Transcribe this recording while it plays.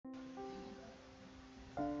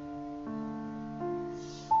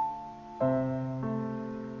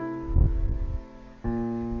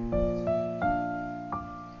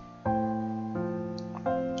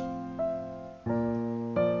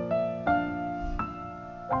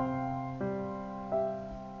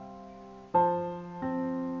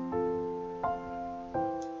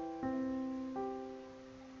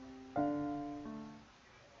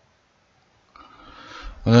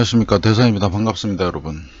안녕하십니까, 대사입니다. 반갑습니다,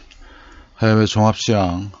 여러분. 해외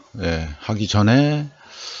종합시황 하기 전에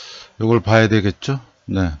이걸 봐야 되겠죠.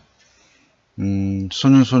 네.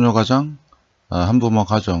 소년소녀가정 한부모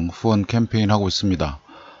가정 후원 캠페인 하고 있습니다.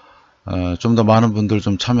 좀 더 많은 분들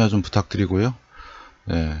좀 참여 좀 부탁드리고요.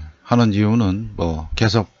 하는 이유는 뭐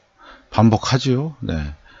계속 반복하지요.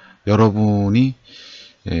 여러분이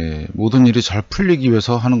모든 일이 잘 풀리기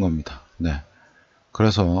위해서 하는 겁니다.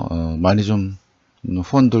 그래서 많이 좀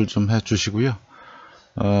후원들 좀 해주시고요.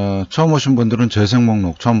 처음 오신 분들은 재생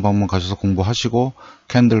목록 처음 방문 가셔서 공부하시고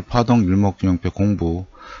캔들, 파동, 일목균형표 공부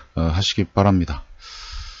하시기 바랍니다.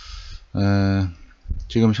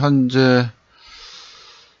 지금 현재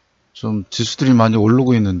좀 지수들이 많이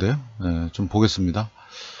오르고 있는데요. 좀 보겠습니다.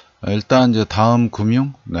 일단 이제 다음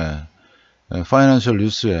금융, 파이낸셜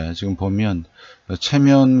뉴스에 지금 보면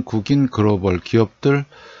체면국인 글로벌 기업들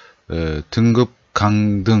등급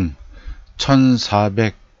강등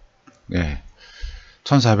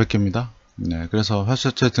 1400개입니다. 그래서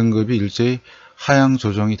회사채 등급이 일제히 하향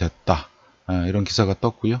조정이 됐다. 이런 기사가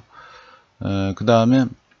떴고요. 그 다음에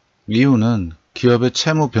이유는 기업의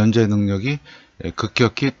채무 변제 능력이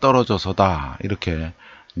급격히 떨어져서다. 이렇게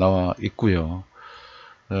나와 있고요.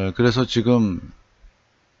 그래서 지금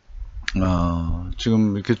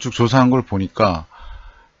이렇게 쭉 조사한 걸 보니까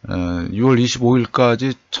 6월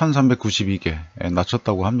 25일까지 1392개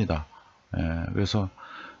낮췄다고 합니다. 그래서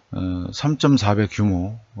 3.4배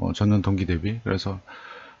규모 전년 동기 대비. 그래서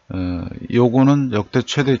요거는 역대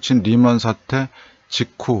최대치인 리먼 사태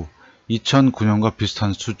직후 2009년과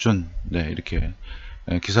비슷한 수준. 이렇게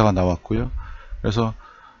기사가 나왔고요. 그래서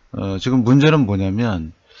지금 문제는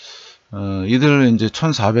뭐냐면 이들 이제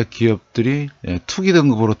 1400 기업들이 투기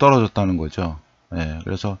등급으로 떨어졌다는 거죠.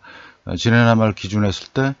 그래서 지난해 말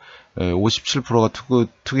기준했을 때 57%가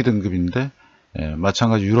투기 등급인데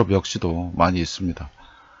마찬가지 유럽 역시도 많이 있습니다.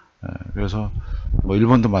 그래서 뭐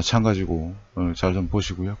일본도 마찬가지고 잘 좀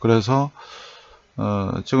보시고요. 그래서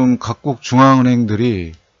지금 각국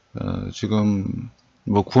중앙은행들이 지금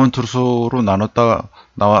뭐 구원투수로 나왔다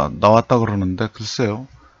그러는데 글쎄요.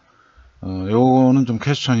 요거는 좀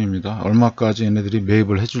퀘스천입니다. 얼마까지 얘네들이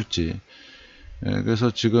매입을 해줄지.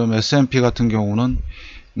 그래서 지금 S&P 같은 경우는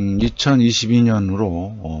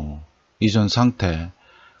 2022년으로 이전 상태.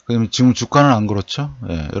 그다음에 지금 주가는 안 그렇죠.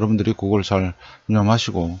 여러분들이 그걸 잘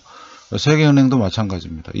유념하시고 세계은행도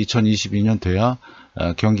마찬가지입니다. 2022년 돼야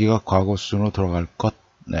경기가 과거 수준으로 돌아갈 것.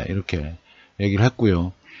 이렇게 얘기를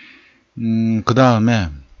했고요. 그 다음에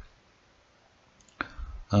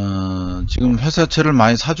지금 회사채를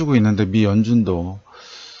많이 사주고 있는데 미 연준도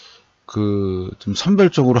좀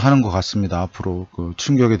선별적으로 하는 것 같습니다. 앞으로 그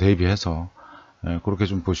충격에 대비해서 그렇게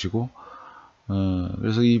좀 보시고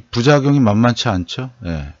그래서 이 부작용이 만만치 않죠.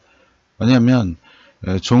 왜냐하면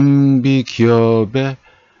좀비 기업에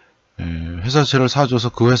회사채를 사줘서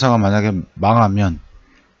그 회사가 만약에 망하면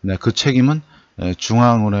그 책임은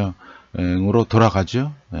중앙은행으로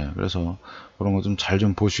돌아가죠. 그래서 그런 거 좀 잘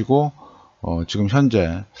좀 보시고 지금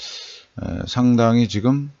현재 상당히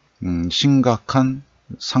지금 심각한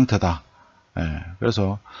상태다.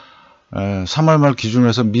 그래서 3월 말 기준으로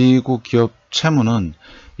해서 미국 기업 채무는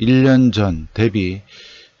 1년 전 대비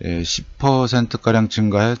 10%가량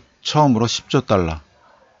증가해 처음으로 10조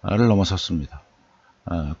달러를 넘어섰습니다.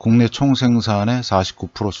 국내 총생산의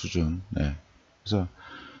 49% 수준. 그래서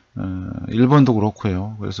일본도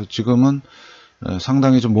그렇고요. 그래서 지금은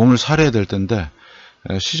상당히 좀 몸을 사려야 될 텐데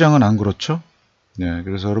시장은 안 그렇죠.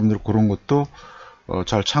 그래서 여러분들 그런 것도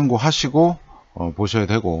잘 참고하시고 보셔야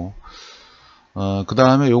되고 그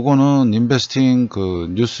다음에 요거는 인베스팅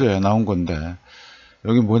그 뉴스에 나온 건데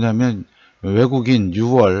여기 뭐냐면 외국인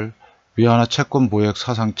 6월 위안화 채권 보유액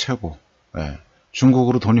사상 최고.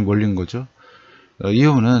 중국으로 돈이 몰린 거죠.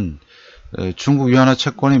 이유는 중국 위안화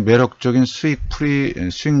채권이 매력적인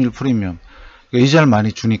수익률 프리미엄 이자를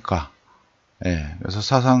많이 주니까. 그래서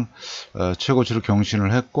사상 최고치를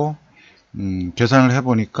경신을 했고 계산을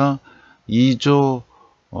해보니까 2조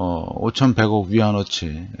 5100억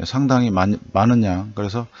위안어치 상당히 많은 양.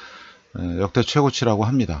 그래서 역대 최고치라고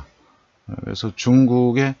합니다. 그래서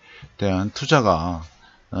중국에 대한 투자가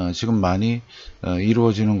지금 많이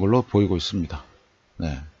이루어지는 걸로 보이고 있습니다.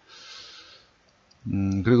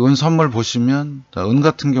 그리고 은 선물 보시면 은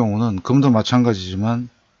같은 경우는 금도 마찬가지지만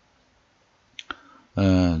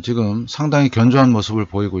지금 상당히 견조한 모습을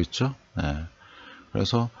보이고 있죠.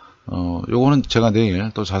 그래서 요거는 제가 내일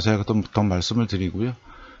또 자세하게 또 말씀을 드리고요.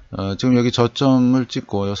 지금 여기 저점을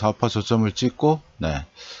찍고 4파 저점을 찍고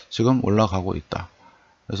지금 올라가고 있다.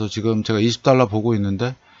 그래서 지금 제가 20달러 보고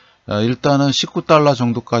있는데 일단은 19달러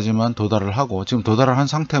정도까지만 도달을 하고 지금 도달을 한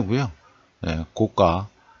상태고요. 고가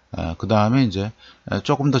그 다음에 이제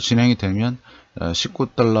조금 더 진행이 되면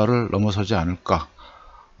 $19를 넘어서지 않을까.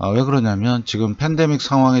 왜 그러냐면 지금 팬데믹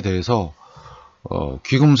상황에 대해서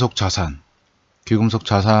귀금속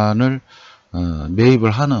자산을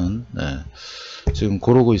매입을 하는 지금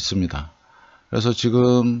고르고 있습니다. 그래서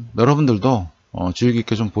지금 여러분들도 주의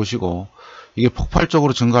깊게 좀 보시고 이게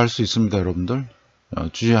폭발적으로 증가할 수 있습니다. 여러분들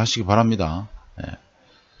주의하시기 바랍니다.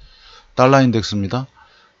 달러 인덱스입니다.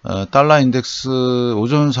 달러 인덱스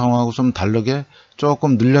오전 상황하고 좀 다르게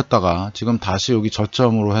조금 늘렸다가 지금 다시 여기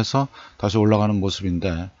저점으로 해서 다시 올라가는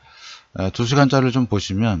모습인데 2시간짜리를 좀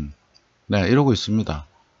보시면 이러고 있습니다.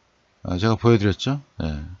 제가 보여드렸죠.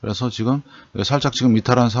 그래서 지금 살짝 지금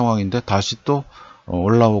이탈한 상황인데 다시 또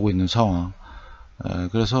올라오고 있는 상황.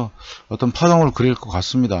 그래서 어떤 파동을 그릴 것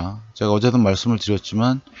같습니다. 제가 어제도 말씀을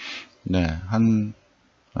드렸지만 한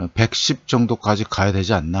 110 정도까지 가야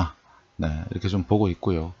되지 않나, 이렇게 좀 보고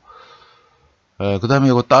있고요. 그 다음에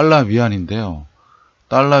이거 달러 위안인데요.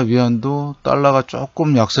 달러 위안도 달러가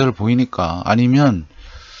조금 약세를 보이니까, 아니면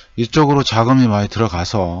이쪽으로 자금이 많이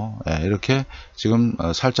들어가서 이렇게 지금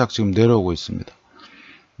살짝 지금 내려오고 있습니다.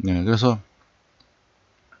 그래서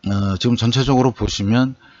지금 전체적으로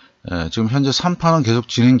보시면 지금 현재 3파는 계속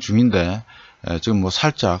진행 중인데 지금 뭐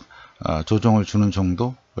살짝 조정을 주는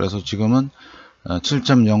정도. 그래서 지금은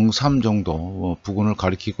 7.03 정도 부근을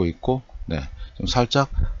가리키고 있고, 좀 살짝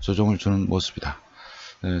조정을 주는 모습이다.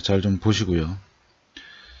 잘 좀 보시고요.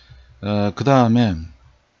 그 다음에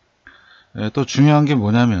또 중요한 게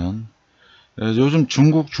뭐냐면 요즘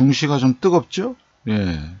중국 중시가 좀 뜨겁죠?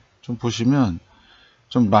 좀 보시면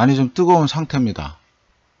좀 많이 좀 뜨거운 상태입니다.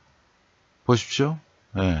 보십시오.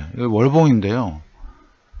 이거 월봉인데요.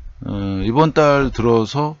 이번 달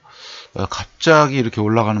들어서 갑자기 이렇게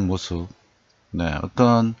올라가는 모습.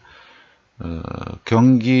 어떤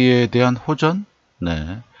경기에 대한 호전,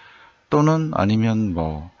 또는 아니면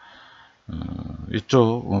뭐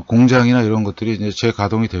이쪽 공장이나 이런 것들이 이제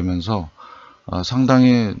재가동이 되면서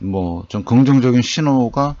상당히 뭐 좀 긍정적인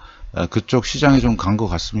신호가 그쪽 시장에 좀 간 것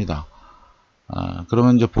같습니다.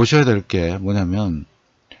 그러면 이제 보셔야 될 게 뭐냐면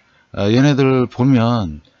얘네들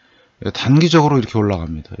보면 단기적으로 이렇게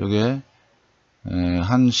올라갑니다. 이게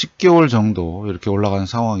한 10개월 정도 이렇게 올라가는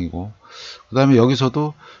상황이고, 그 다음에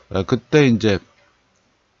여기서도 그때 이제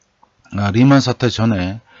리만 사태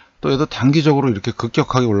전에 또 얘도 단기적으로 이렇게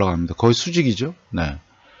급격하게 올라갑니다. 거의 수직이죠.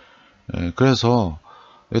 그래서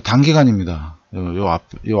단기간입니다.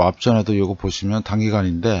 요 앞전에도 요거 보시면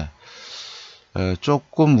단기간인데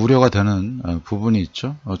조금 우려가 되는 부분이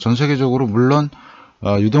있죠. 전 세계적으로 물론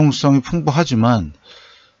유동성이 풍부하지만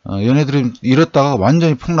얘네들이 이랬다가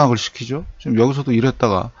완전히 폭락을 시키죠. 지금 여기서도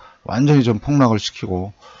이랬다가 완전히 좀 폭락을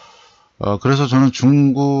시키고, 그래서 저는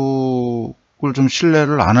중국을 좀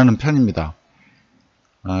신뢰를 안 하는 편입니다.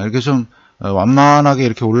 이렇게 좀 완만하게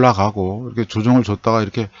이렇게 올라가고 이렇게 조정을 줬다가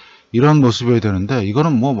이렇게 이런 모습이어야 되는데,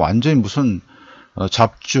 이거는 뭐 완전히 무슨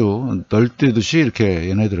잡주 널뛰듯이 이렇게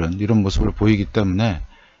얘네들은 이런 모습을 보이기 때문에,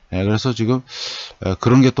 그래서 지금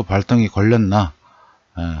그런 게 또 발등이 걸렸나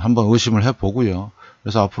한번 의심을 해 보고요.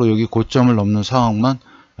 그래서 앞으로 여기 고점을 넘는 상황만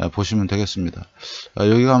보시면 되겠습니다.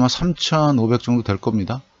 여기가 아마 3,500 정도 될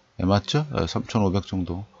겁니다. 맞죠? 3,500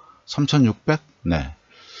 정도. 3,600?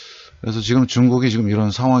 그래서 지금 중국이 지금 이런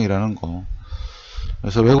상황이라는 거.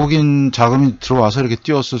 그래서 외국인 자금이 들어와서 이렇게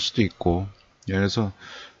뛰었을 수도 있고, 그래서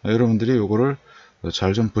여러분들이 요거를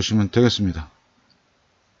잘 좀 보시면 되겠습니다.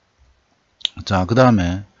 자, 그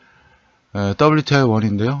다음에 WTI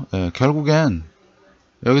원인데요. 결국엔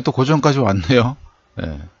여기 또 고점까지 왔네요.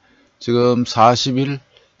 지금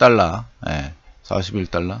 41달러.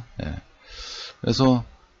 41달러. 그래서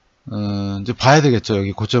이제 봐야 되겠죠.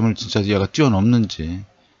 여기 고점을 진짜 얘가 뛰어넘는지,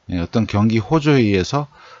 어떤 경기 호조에 의해서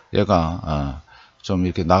얘가 좀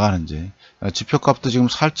이렇게 나가는지. 지표값도 지금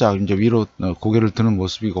살짝 이제 위로 고개를 드는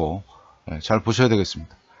모습이고, 잘 보셔야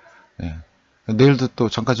되겠습니다. 내일도 또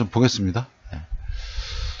잠깐 좀 보겠습니다.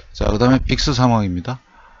 자, 그 다음에 빅스 상황입니다.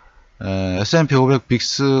 S&P500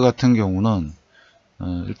 빅스 같은 경우는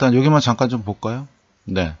일단 여기만 잠깐 좀 볼까요?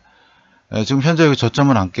 지금 현재 여기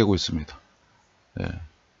저점은 안 깨고 있습니다.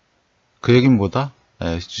 그 얘기는 뭐다?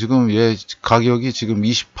 지금 얘 가격이 지금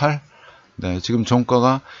 28, 지금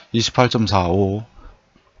종가가 28.45,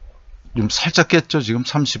 좀 살짝 깼죠. 지금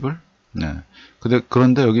 30을.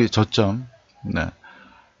 그런데 여기 저점,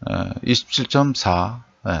 27.4,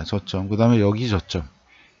 저점. 그 다음에 여기 저점.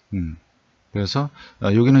 그래서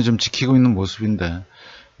여기는 좀 지키고 있는 모습인데,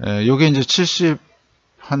 여기 이제 70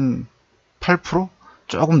 한 8%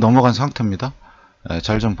 조금 넘어간 상태입니다.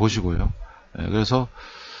 잘 좀 보시고요. 그래서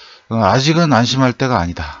아직은 안심할 때가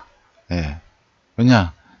아니다.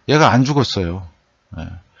 왜냐, 얘가 안 죽었어요.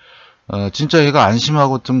 진짜 얘가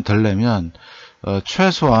안심하고 좀 되려면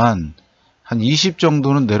최소한 한 20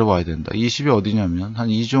 정도는 내려와야 된다. 20이 어디냐면 한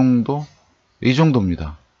이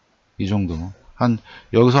정도입니다. 이 정도.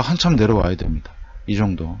 여기서 한참 내려와야 됩니다. 이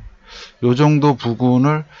정도. 요 정도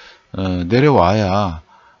부근을 내려와야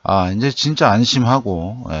이제 진짜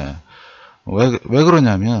안심하고. 왜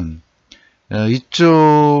그러냐면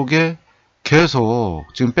이쪽에 계속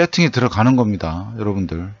지금 배팅이 들어가는 겁니다.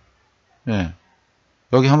 여러분들.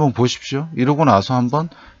 여기 한번 보십시오. 이러고 나서 한번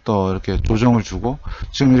또 이렇게 조정을 주고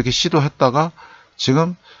지금 이렇게 시도했다가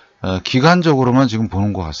지금 기간적으로만 지금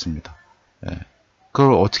보는 것 같습니다.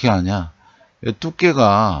 그걸 어떻게 하냐?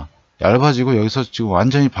 두께가 얇아지고 여기서 지금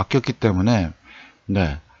완전히 바뀌었기 때문에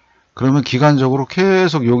그러면 기간적으로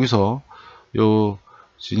계속 여기서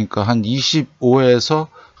그러니까 한 25에서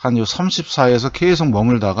한 34에서 계속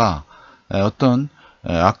머물다가 어떤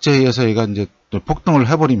악재에 의해서 얘가 이제 폭등을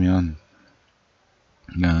해버리면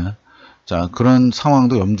자, 그런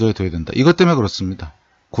상황도 염두에 둬야 된다. 이것 때문에 그렇습니다.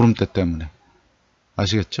 구름대 때문에.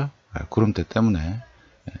 아시겠죠? 구름대 때문에.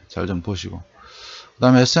 잘 좀 보시고. 그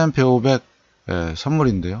다음에 S&P500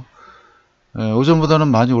 선물인데요. 오전보다는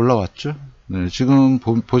많이 올라왔죠. 지금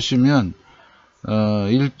보시면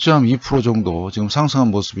 1.2% 정도 지금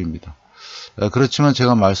상승한 모습입니다. 그렇지만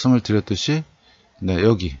제가 말씀을 드렸듯이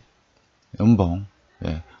여기 연봉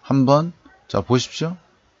한번 자 보십시오.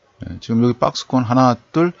 지금 여기 박스권 하나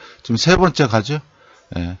둘 지금 세 번째 가죠.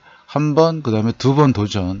 한 번 그 다음에 두 번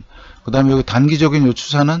도전 그 다음에 여기 단기적인 요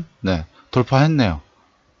추세는 돌파했네요.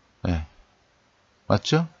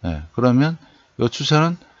 맞죠? 그러면 요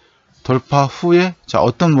추세는 돌파 후에 자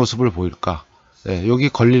어떤 모습을 보일까? 여기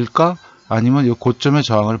걸릴까? 아니면 요 고점의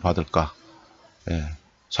저항을 받을까?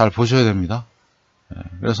 잘 보셔야 됩니다.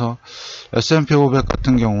 그래서 S&P500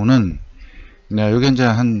 같은 경우는 여기 이제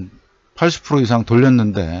한 80% 이상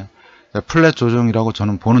돌렸는데 플랫 조정이라고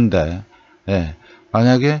저는 보는데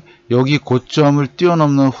만약에 여기 고점을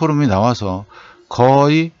뛰어넘는 흐름이 나와서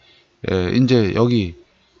거의 이제 여기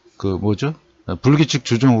그 뭐죠? 불규칙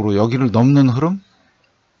조정으로 여기를 넘는 흐름?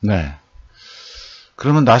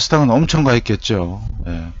 그러면 나스닥은 엄청 가 있겠죠.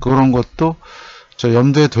 그런 것도 저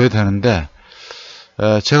염두에 둬야 되는데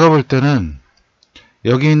제가 볼 때는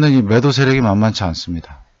여기 있는 이 매도 세력이 만만치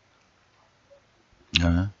않습니다.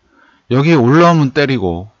 여기 올라오면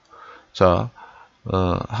때리고 자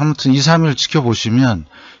아무튼 2, 3일 지켜보시면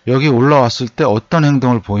여기 올라왔을 때 어떤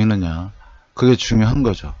행동을 보이느냐 그게 중요한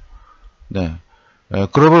거죠.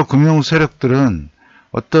 글로벌 금융 세력들은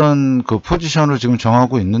어떤 그 포지션을 지금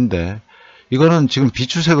정하고 있는데 이거는 지금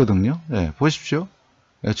비추세거든요. 보십시오.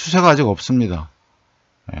 추세가 아직 없습니다.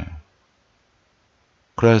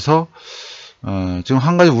 그래서 지금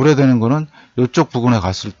한 가지 우려되는 거는 이쪽 부근에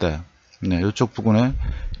갔을 때 이쪽 부근에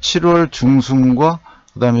 7월 중순과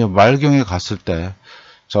그 다음에 말경에 갔을 때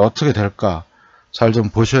자 어떻게 될까 잘 좀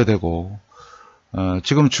보셔야 되고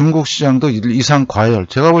지금 중국 시장도 이상 과열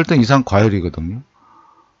제가 볼 땐 이상 과열이거든요.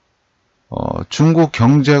 중국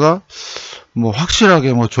경제가 뭐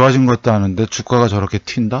확실하게 뭐 좋아진 것도 아닌데 주가가 저렇게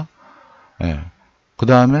튄다. 그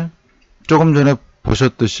다음에 조금 전에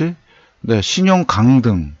보셨듯이 신용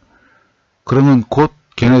강등 그러면 곧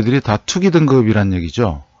걔네들이 다 투기 등급이란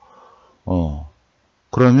얘기죠.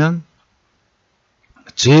 그러면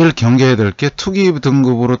제일 경계해야 될 게 투기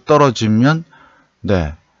등급으로 떨어지면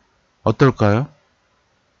어떨까요?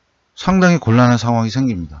 상당히 곤란한 상황이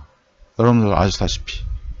생깁니다. 여러분들 아시다시피.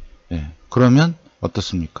 그러면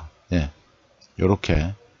어떻습니까?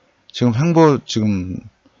 요렇게 지금 횡보 지금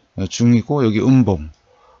중이고 여기 음봉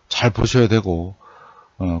잘 보셔야 되고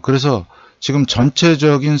그래서 지금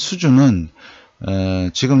전체적인 수준은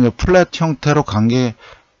지금 플랫 형태로 간 게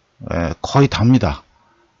거의 답니다.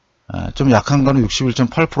 좀 약한 거는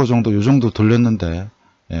 61.8% 정도 요 정도 돌렸는데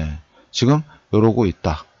지금 요러고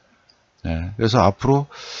있다. 그래서 앞으로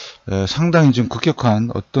상당히 좀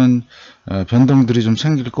급격한 어떤 변동들이 좀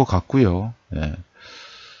생길 것 같고요.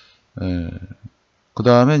 그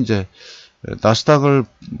다음에 이제 나스닥을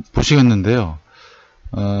보시겠는데요.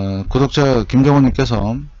 구독자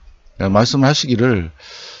김정원님께서 말씀하시기를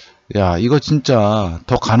야 이거 진짜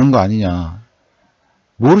더 가는 거 아니냐.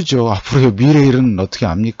 모르죠. 앞으로 미래일은 어떻게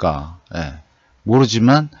압니까?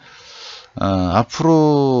 모르지만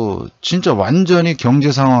앞으로 진짜 완전히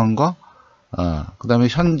경제 상황과 그 다음에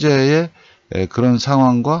현재의 그런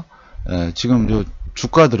상황과 지금 요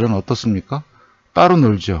주가들은 어떻습니까? 따로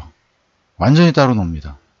놀죠. 완전히 따로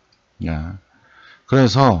놉니다.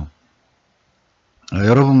 그래서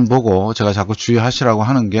여러분 보고 제가 자꾸 주의하시라고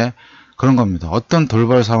하는 게 그런 겁니다. 어떤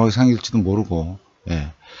돌발 상황이 생길지도 모르고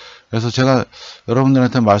그래서 제가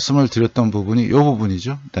여러분들한테 말씀을 드렸던 부분이 이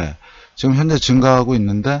부분이죠. 지금 현재 증가하고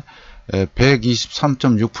있는데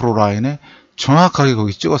 123.6% 라인에 정확하게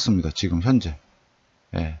거기 찍었습니다. 지금 현재.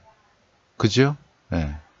 예. 그죠?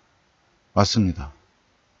 예. 맞습니다.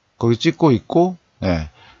 거기 찍고 있고, 예.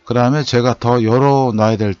 그 다음에 제가 더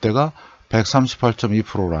열어놔야 될 때가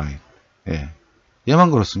 138.2% 라인. 예.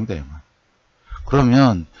 얘만 그렇습니다. 얘만.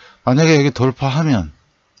 그러면 만약에 여기 돌파하면,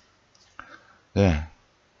 예.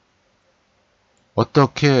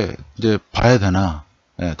 어떻게 이제 봐야 되나?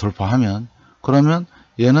 예. 돌파하면, 그러면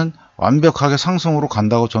얘는 완벽하게 상승으로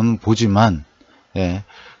간다고 저는 보지만, 예.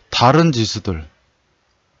 다른 지수들,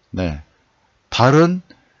 네. 다른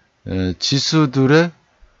지수들의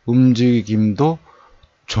움직임도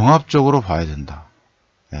종합적으로 봐야 된다.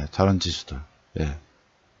 예, 다른 지수들. 예,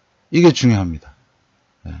 이게 중요합니다.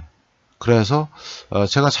 예, 그래서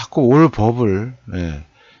제가 자꾸 올 법을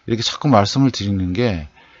이렇게 자꾸 말씀을 드리는 게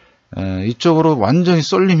이쪽으로 완전히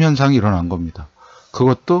쏠림 현상이 일어난 겁니다.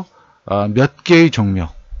 그것도 몇 개의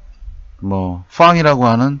종목, 뭐 팡이라고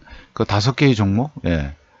하는 그 5개의 종목,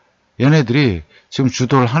 얘네들이 지금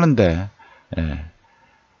주도를 하는데,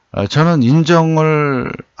 저는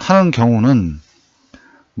인정을 하는 경우는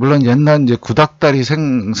물론 옛날 이제 구닥다리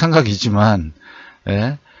생각이지만,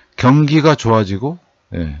 경기가 좋아지고,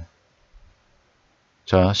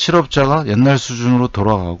 자, 실업자가 옛날 수준으로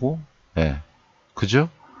돌아가고, 그죠?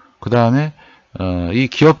 그 다음에 이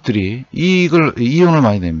기업들이 이윤을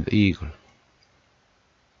많이 냅니다.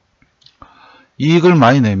 이익을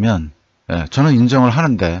많이 내면 저는 인정을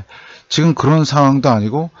하는데, 지금 그런 상황도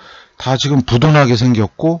아니고 다 지금 부도나게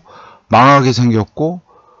생겼고 망하게 생겼고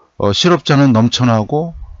실업자는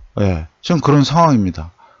넘쳐나고, 지금 그런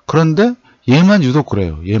상황입니다. 그런데 얘만 유독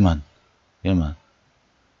그래요. 얘만.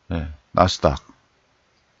 나스닥.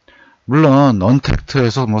 물론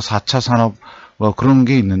언택트에서 뭐 4차 산업 뭐 그런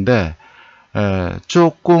게 있는데,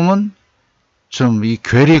 조금은 좀 이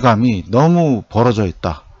괴리감이 너무 벌어져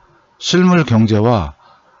있다. 실물 경제와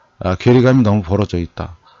괴리감이 너무 벌어져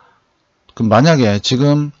있다. 그럼 만약에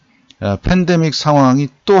지금 팬데믹 상황이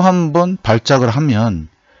또 한 번 발작을 하면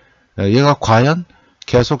얘가 과연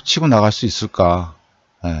계속 치고 나갈 수 있을까?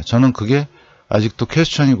 저는 그게 아직도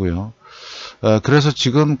퀘스천이고요. 그래서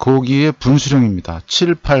지금 거기에 분수령입니다.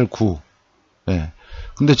 7, 8, 9.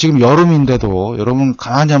 근데 지금 여름인데도 여러분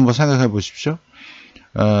가만히 한번 생각해 보십시오.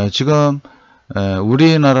 지금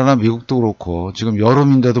우리나라나 미국도 그렇고 지금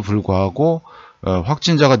여름인데도 불구하고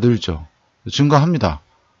확진자가 늘죠. 증가합니다.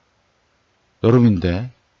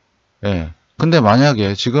 여름인데. 근데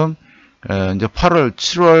만약에 지금 이제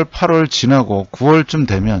 7월, 8월 지나고 9월쯤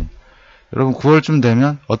되면, 여러분 9월쯤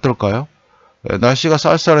되면 어떨까요? 날씨가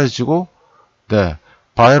쌀쌀해지고,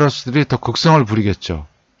 바이러스들이 더 극성을 부리겠죠.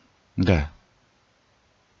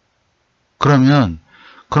 그러면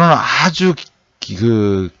그런 아주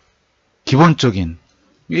기본적인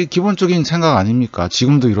생각 아닙니까?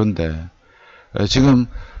 지금도 이런데. 지금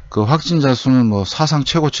그 확진자 수는 뭐 사상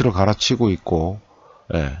최고치로 갈아치고 있고,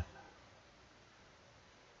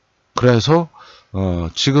 그래서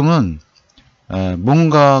지금은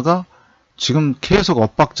뭔가가 지금 계속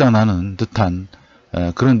엇박자 나는 듯한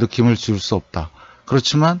그런 느낌을 줄 수 없다.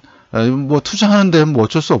 그렇지만 뭐 투자하는 데는 뭐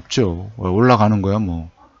어쩔 수 없죠. 올라가는 거야 뭐.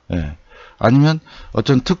 아니면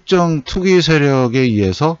어떤 특정 투기 세력에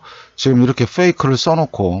의해서 지금 이렇게 페이크를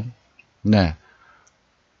써놓고,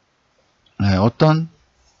 어떤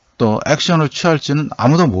또 액션을 취할지는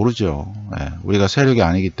아무도 모르죠. 우리가 세력이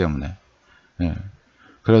아니기 때문에.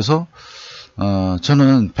 그래서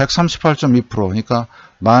저는 138.2% 그러니까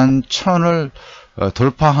 11,000을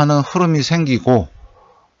돌파하는 흐름이 생기고,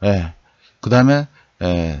 그 다음에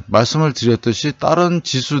말씀을 드렸듯이 다른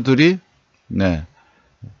지수들이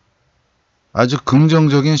아주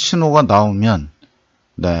긍정적인 신호가 나오면,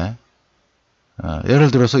 예를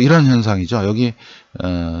들어서 이런 현상이죠. 여기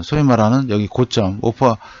소위 말하는 여기 고점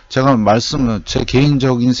 5%, 제가 제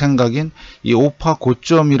개인적인 생각인 이 5%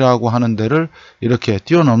 고점이라고 하는 데를 이렇게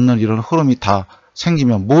뛰어넘는 이런 흐름이 다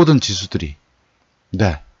생기면, 모든 지수들이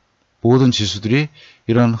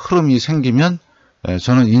이런 흐름이 생기면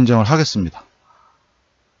저는 인정을 하겠습니다.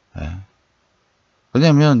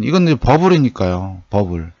 왜냐하면 이건 이제 버블이니까요.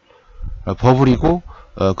 버블이고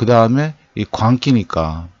그 다음에 이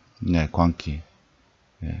광기니까. 광기.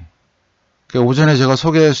 오전에 제가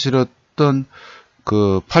소개해드렸던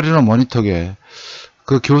그 8.15 모니터계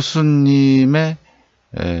그 교수님의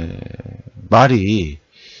말이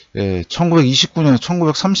 1929년,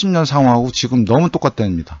 1930년 상황하고 지금 너무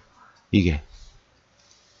똑같답니다. 이게.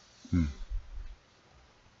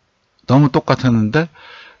 너무 똑같았는데,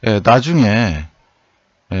 나중에,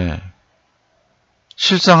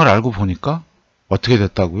 실상을 알고 보니까 어떻게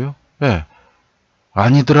됐다고요?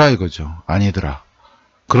 아니더라 이거죠. 아니더라.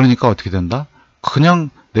 그러니까 어떻게 된다? 그냥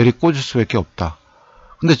내리꽂을 수밖에 없다.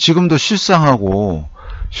 근데 지금도 실상하고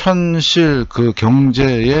현실 그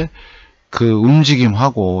경제의 그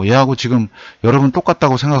움직임하고 얘하고 지금 여러분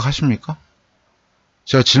똑같다고 생각하십니까?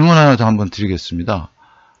 제가 질문 하나 더 한번 드리겠습니다.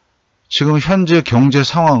 지금 현재 경제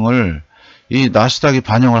상황을 이 나스닥이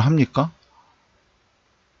반영을 합니까?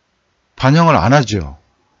 반영을 안 하죠.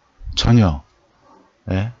 전혀.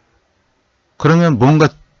 예? 그러면 뭔가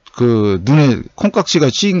그 눈에 콩깍지가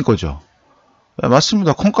씌인 거죠. 예,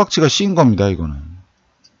 맞습니다. 콩깍지가 씌인 겁니다. 이거는.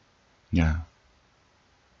 예.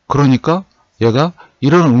 그러니까 얘가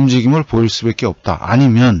이런 움직임을 보일 수밖에 없다.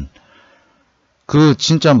 아니면 그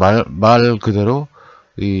진짜 말 그대로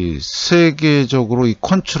이 세계적으로 이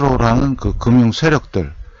컨트롤하는 그 금융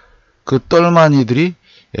세력들, 그 똘마니들이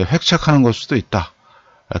획책하는 걸 수도 있다.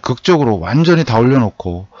 극적으로 완전히 다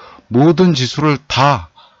올려놓고 모든 지수를 다,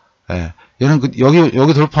 얘는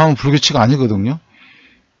여기 돌파하면 불규칙 아니거든요.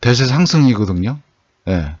 대세 상승이거든요.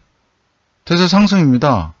 대세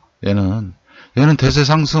상승입니다. 얘는 대세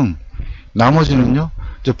상승. 나머지는요,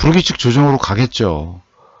 이제 불규칙 조정으로 가겠죠.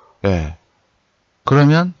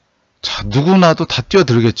 그러면 자, 누구나도 다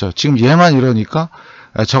뛰어들겠죠. 지금 얘만 이러니까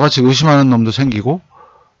저같이 의심하는 놈도 생기고,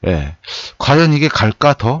 과연 이게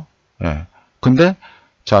갈까 더? 근데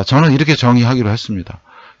자, 저는 이렇게 정의하기로 했습니다.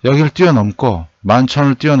 여기를 뛰어넘고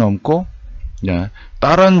 11,000을 뛰어넘고,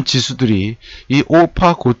 다른 지수들이 이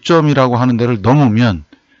 5파 고점이라고 하는 데를 넘으면,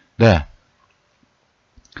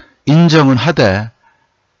 인정은 하되,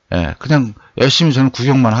 그냥 열심히 저는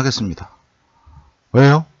구경만 하겠습니다.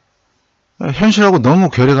 왜요? 현실하고 너무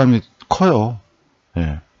괴리감이 커요.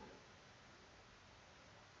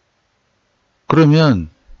 그러면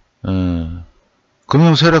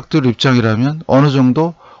금융 세력들 입장이라면 어느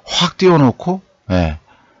정도 확 띄워놓고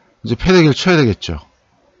이제 패대기를 쳐야 되겠죠.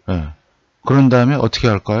 그런 다음에 어떻게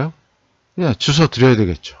할까요? 주워 드려야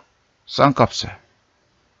되겠죠. 싼 값에.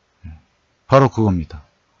 바로 그겁니다.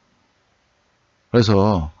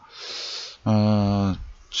 그래서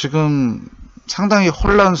지금 상당히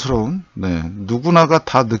혼란스러운, 누구나가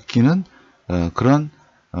다 느끼는 그런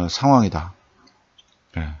상황이다.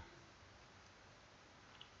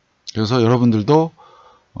 그래서 여러분들도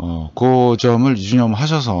그 점을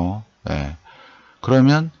유념하셔서,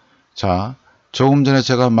 그러면 자, 조금 전에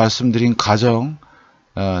제가 말씀드린 가정,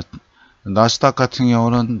 나스닥 같은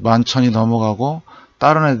경우는 11,000이 넘어가고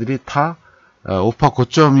다른 애들이 다 5파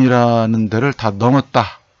고점이라는 데를 다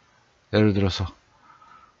넘었다. 예를 들어서.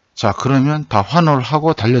 자, 그러면 다 환호를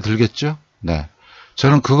하고 달려들겠죠?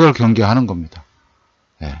 저는 그걸 경계하는 겁니다.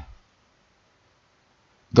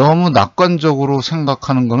 너무 낙관적으로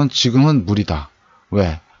생각하는 거는 지금은 무리다.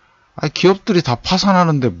 왜? 기업들이 다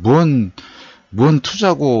파산하는데 뭔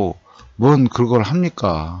투자고, 뭔 그걸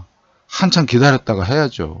합니까? 한참 기다렸다가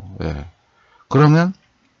해야죠. 그러면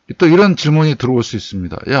또 이런 질문이 들어올 수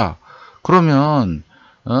있습니다. 야, 그러면,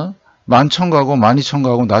 11,000 가고 12,000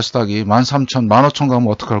 가고 나스닥이 13,000, 15,000 가면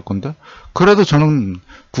어떡할 건데? 그래도 저는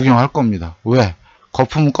구경할 겁니다. 왜?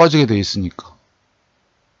 거품은 꺼지게 돼 있으니까.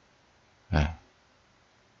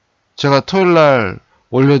 제가 토요일날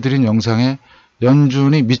올려드린 영상에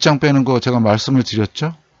연준이 밑장 빼는 거 제가 말씀을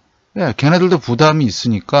드렸죠? 걔네들도 부담이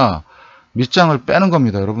있으니까 밑장을 빼는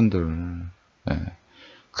겁니다, 여러분들.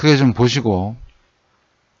 크게 좀 보시고.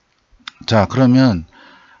 자, 그러면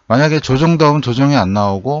만약에 조정다운 조정이 안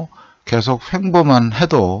나오고 계속 횡보만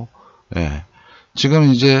해도,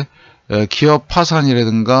 지금 이제 기업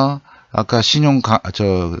파산이라든가 아까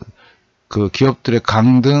그 기업들의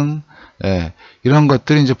강등, 이런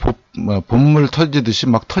것들이 이제 본물 터지듯이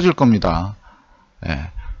막 터질 겁니다.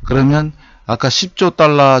 그러면 아까 10조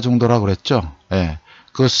달러 정도라고 그랬죠.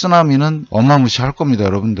 그 쓰나미는 어마무시할 겁니다,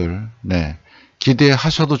 여러분들.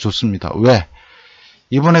 기대하셔도 좋습니다. 왜?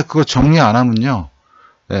 이번에 그거 정리 안 하면요,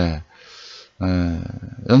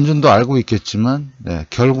 연준도 알고 있겠지만,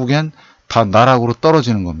 결국엔 다 나락으로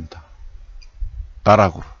떨어지는 겁니다.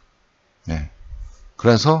 나락으로.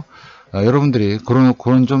 그래서 여러분들이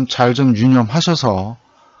그런 좀 잘 좀 유념하셔서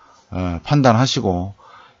판단하시고,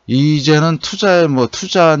 이제는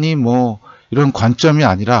투자니 이런 관점이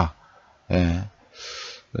아니라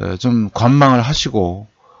좀 관망을 하시고,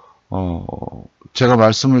 제가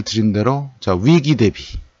말씀을 드린 대로 자, 위기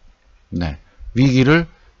대비, 위기를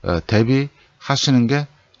대비하시는 게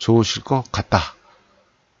좋으실 것 같다.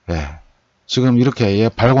 지금 이렇게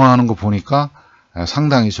발광하는 거 보니까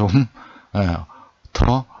상당히 좀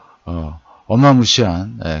더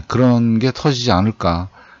어마무시한 그런 게 터지지 않을까,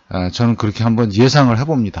 저는 그렇게 한번 예상을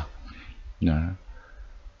해봅니다.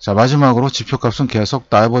 자, 마지막으로 지표값은 계속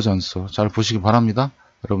다이버전스 잘 보시기 바랍니다.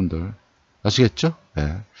 여러분들 아시겠죠?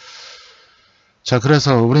 자,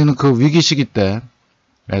 그래서 우리는 그 위기 시기 때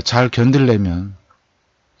잘 견디려면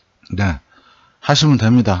네, 하시면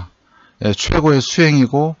됩니다. 예, 최고의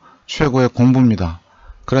수행이고 최고의 공부입니다.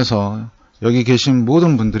 그래서 여기 계신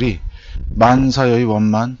모든 분들이 만사여의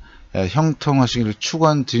원만 형통하시기를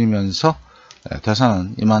축원드리면서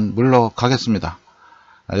대사는 이만 물러가겠습니다.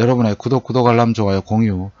 여러분의 구독, 알람, 좋아요,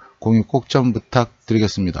 공유 꼭 좀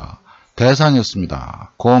부탁드리겠습니다.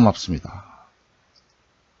 대산이었습니다. 고맙습니다.